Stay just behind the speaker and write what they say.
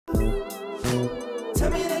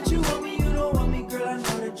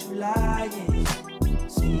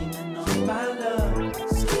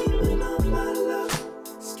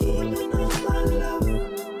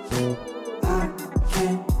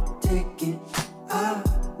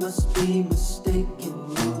must be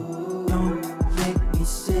mistaken. Don't make me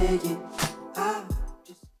say it.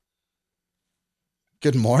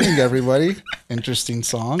 Good morning, everybody. Interesting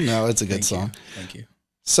song. No, it's a good song. Thank you.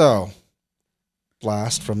 So,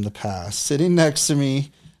 blast from the past. Sitting next to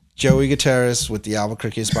me, Joey Gutierrez with the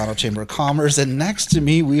Albuquerque Hispano Chamber of Commerce. And next to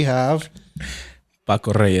me, we have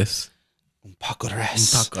Paco Reyes. Paco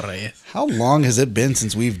Reyes. Paco Reyes. How long has it been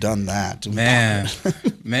since we've done that? Man,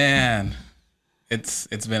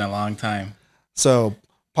 it's been a long time. So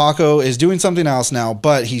Paco is doing something else now,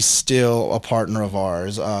 but he's still a partner of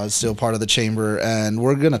ours, still part of the chamber, and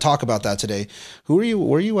we're going to talk about that today. Where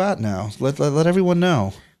are you at now? Let everyone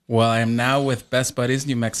know. Well, I am now with Best Buddies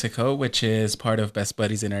New Mexico, which is part of Best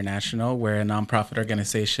Buddies International. We're a nonprofit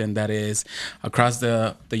organization that is across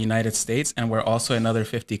the United States, and we're also in other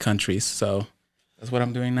 50 countries. So that's what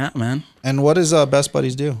I'm doing now, man. And what does Best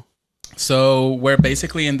Buddies do? So we're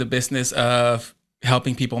basically in the business of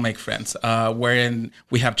helping people make friends.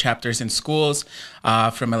 We have chapters in schools,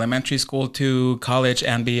 from elementary school to college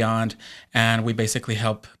and beyond. And we basically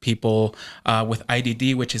help people with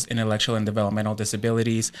IDD, which is intellectual and developmental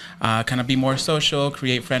disabilities, kind of be more social,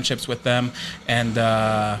 create friendships with them. And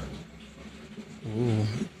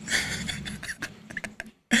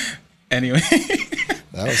anyway.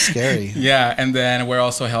 That was scary. Yeah, and then we're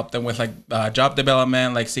also help them with like job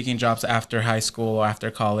development, like seeking jobs after high school or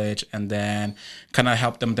after college, and then kind of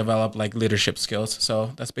help them develop like leadership skills.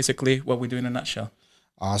 So that's basically what we do in a nutshell.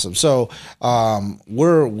 Awesome. So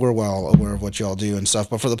we're well aware of what y'all do and stuff,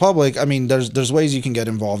 but for the public, I mean, there's ways you can get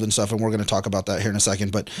involved and stuff, and we're going to talk about that here in a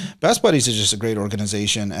second. But Best Buddies is just a great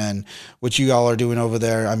organization, and what you all are doing over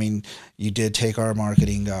there, I mean, you did take our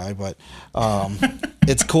marketing guy, but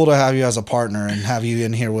it's cool to have you as a partner and have you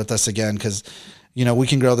in here with us again, because you know we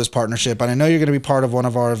can grow this partnership. And I know you're going to be part of one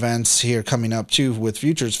of our events here coming up too with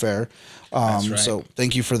Futures Fair. That's right. So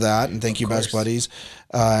thank you for that, and thank you, Best Buddies.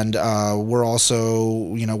 And we're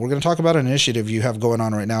also, you know, we're going to talk about an initiative you have going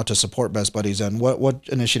on right now to support Best Buddies. And what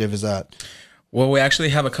initiative is that? Well, we actually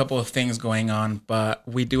have a couple of things going on, but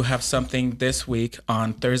we do have something this week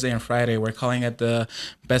on Thursday and Friday. We're calling it the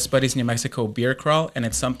Best Buddies New Mexico Beer Crawl, and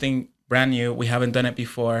it's something brand new. We haven't done it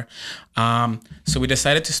before. So we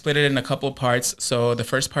decided to split it in a couple of parts. So the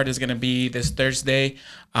first part is going to be this Thursday.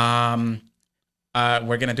 We're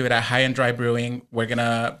going to do it at High and Dry Brewing.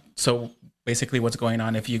 So basically what's going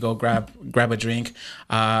on, if you go grab a drink,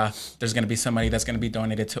 there's going to be somebody that's going to be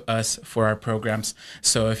donated to us for our programs.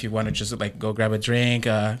 So if you want to just like go grab a drink,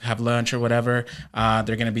 have lunch or whatever,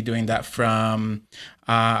 they're going to be doing that from,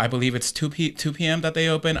 I believe it's 2 p.m. that they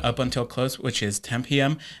open up until close, which is 10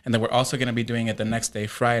 p.m. And then we're also going to be doing it the next day,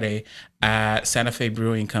 Friday, at Santa Fe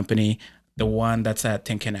Brewing Company, the one that's at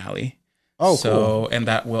Tinkin Alley. Oh, so, cool. And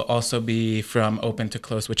that will also be from open to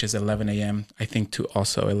close, which is 11 a.m., I think, to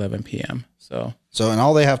also 11 p.m. So, and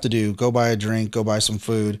all they have to do, go buy a drink, go buy some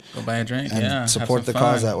food. Go buy a drink, and support the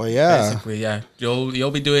cause that way, yeah. Basically, yeah. You'll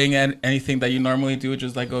be doing anything that you normally do,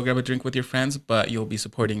 just like go grab a drink with your friends, but you'll be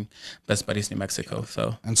supporting Best Buddies New Mexico.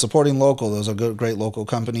 So, and supporting local. Those are great local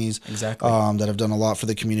companies. Exactly. That have done a lot for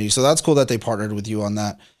the community. So that's cool that they partnered with you on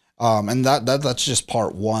that. And that's just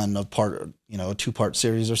part one of a 2-part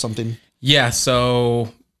series or something. Yeah,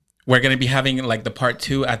 so we're going to be having like the part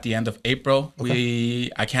 2 at the end of April.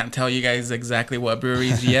 Okay. I can't tell you guys exactly what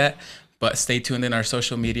breweries yet, but stay tuned in our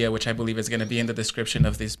social media, which I believe is going to be in the description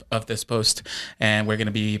of this post, and we're going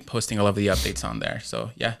to be posting all of the updates on there.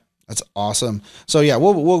 So yeah. That's awesome. So yeah,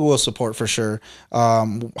 we'll support for sure.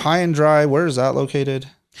 High and Dry, where is that located?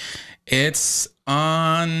 It's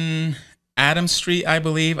on Adams Street, I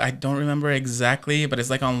believe. I don't remember exactly, but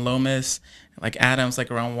it's like on Lomas, like Adams,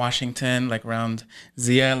 like around Washington, like around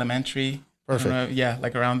Zia Elementary. Perfect. Yeah,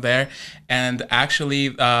 like around there. And actually,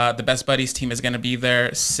 the Best Buddies team is going to be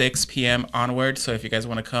there 6 p.m. onward. So if you guys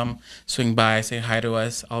want to come, swing by, say hi to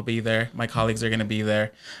us, I'll be there. My colleagues are going to be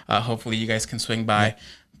there. Hopefully, you guys can swing by. Yeah.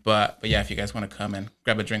 But yeah, if you guys want to come and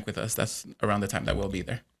grab a drink with us, that's around the time that we'll be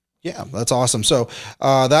there. Yeah, that's awesome. So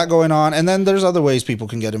that going on. And then there's other ways people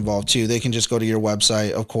can get involved too. They can just go to your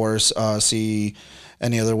website, of course, see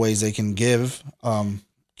any other ways they can give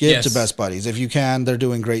Yes. to Best Buddies. If you can, they're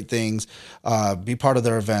doing great things. Be part of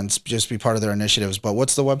their events, just be part of their initiatives. But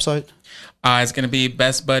what's the website? It's going to be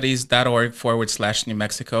bestbuddies.org/New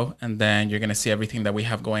Mexico. And then you're going to see everything that we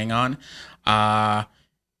have going on.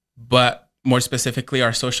 But more specifically,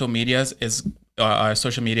 our social medias is our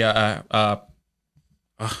social media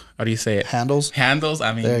how do you say it? Handles.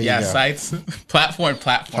 I mean, There you go. sites, platforms.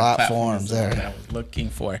 There. That's what I was looking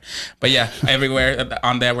for. But yeah, everywhere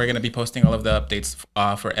on there, we're going to be posting all of the updates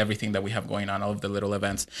for everything that we have going on, all of the little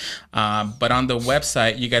events. But on the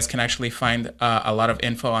website, you guys can actually find a lot of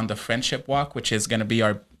info on the Friendship Walk, which is going to be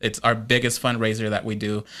it's our biggest fundraiser that we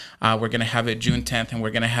do. We're going to have it June 10th, and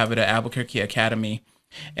we're going to have it at Albuquerque Academy.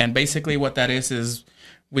 And basically what that is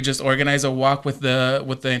we just organize a walk with the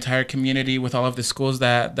entire community, with all of the schools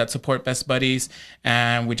that support Best Buddies,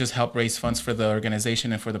 and we just help raise funds for the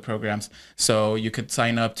organization and for the programs. So you could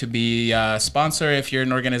sign up to be a sponsor if you're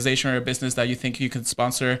an organization or a business that you think you could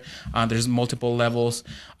sponsor. There's multiple levels.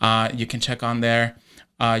 You can check on there.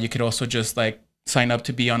 You could also just sign up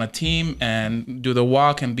to be on a team and do the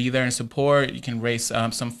walk and be there and support. You can raise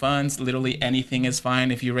some funds. Literally anything is fine.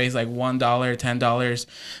 If you raise $1, $10,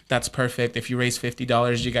 that's perfect. If you raise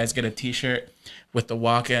 $50, you guys get a t-shirt with the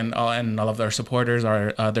walk and all of our supporters,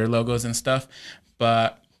 their logos and stuff.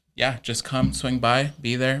 But yeah, just come, swing by,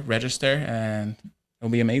 be there, register, and it'll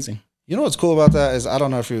be amazing. You know what's cool about that is, I don't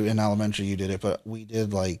know if you in elementary you did it, but we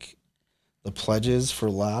did the pledges for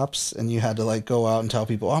laps, and you had to go out and tell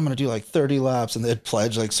people, I'm going to do 30 laps, and they'd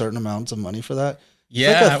pledge certain amounts of money for that.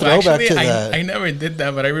 Yeah, it's a throwback to that. I never did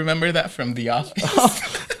that, but I remember that from The Office.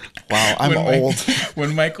 Wow, I'm old.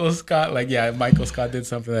 When Michael Scott, Michael Scott did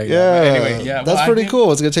something like yeah, that. But anyway, yeah, that's pretty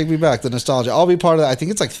cool. It's going to take me back, the nostalgia. I'll be part of that. I think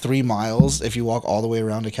it's 3 miles if you walk all the way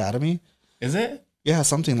around Academy. Is it? Yeah,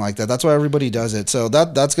 something like that. That's why everybody does it. So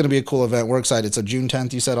that's going to be a cool event. We're excited. So June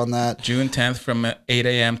 10th, you said on that? June 10th from 8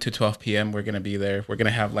 a.m. to 12 p.m. We're going to be there. We're going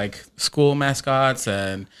to have school mascots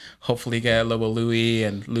and hopefully get little Louie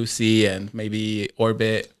and Lucy and maybe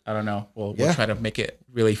Orbit. I don't know. We'll try to make it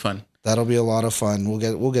really fun. That'll be a lot of fun.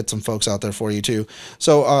 We'll get some folks out there for you too.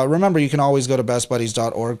 So remember, you can always go to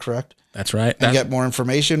bestbuddies.org, correct? That's right. And get more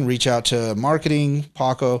information. Reach out to marketing,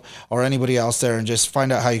 Paco, or anybody else there, and just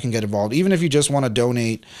find out how you can get involved. Even if you just want to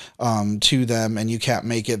donate to them and you can't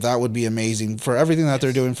make it, that would be amazing. For everything that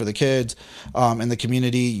they're doing for the kids and the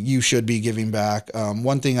community, you should be giving back.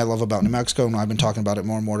 One thing I love about New Mexico, and I've been talking about it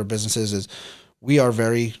more and more to businesses, is we are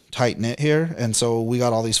very tight knit here. And so we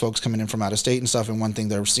got all these folks coming in from out of state and stuff. And one thing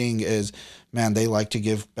they're seeing is, man, they like to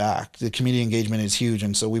give back. The community engagement is huge.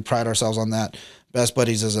 And so we pride ourselves on that. Best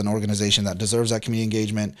Buddies is an organization that deserves that community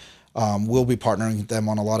engagement. We'll be partnering with them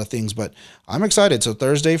on a lot of things, but I'm excited. So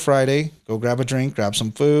Thursday, Friday, go grab a drink, grab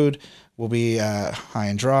some food. We'll be at High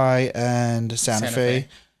and Dry and Santa Fe.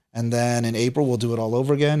 And then in April, we'll do it all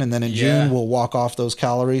over again. And then in June, we'll walk off those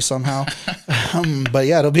calories somehow. But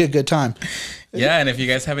yeah, it'll be a good time. Yeah, and if you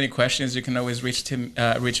guys have any questions, you can always reach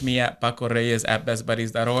me at Paco Reyes at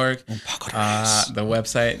bestbuddies.org. The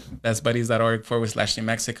website, bestbuddies.org/New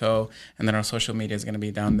Mexico. And then our social media is going to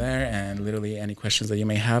be down there. And literally any questions that you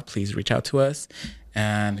may have, please reach out to us.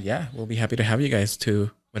 And yeah, we'll be happy to have you guys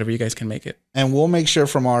to whatever you guys can make it. And we'll make sure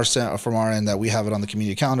from our end that we have it on the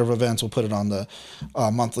community calendar of events. We'll put it on the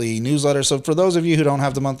monthly newsletter. So for those of you who don't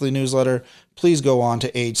have the monthly newsletter, please go on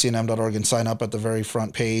to ahcnm.org and sign up at the very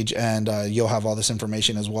front page, and you'll have all this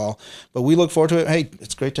information as well. But we look forward to it. Hey,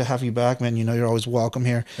 it's great to have you back, man. You know you're always welcome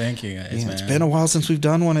here. Thank you, guys. It's been a while since we've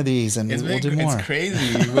done one of these, and we'll do more. It's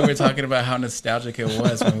crazy. We were talking about how nostalgic it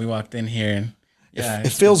was when we walked in here, and yeah, it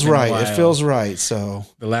feels right. It feels right. So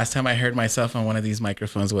the last time I heard myself on one of these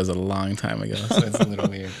microphones was a long time ago. So it's a little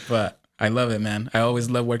weird, but I love it, man. I always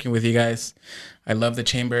love working with you guys. I love the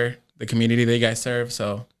chamber, the community that you guys serve.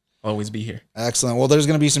 So I'll always be here. Excellent. Well, there's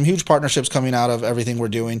going to be some huge partnerships coming out of everything we're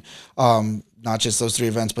doing. Not just those 3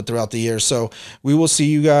 events, but throughout the year. So we will see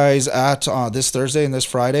you guys at this Thursday and this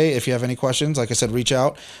Friday. If you have any questions, like I said, reach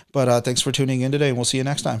out. But thanks for tuning in today, and we'll see you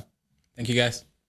next time. Thank you, guys.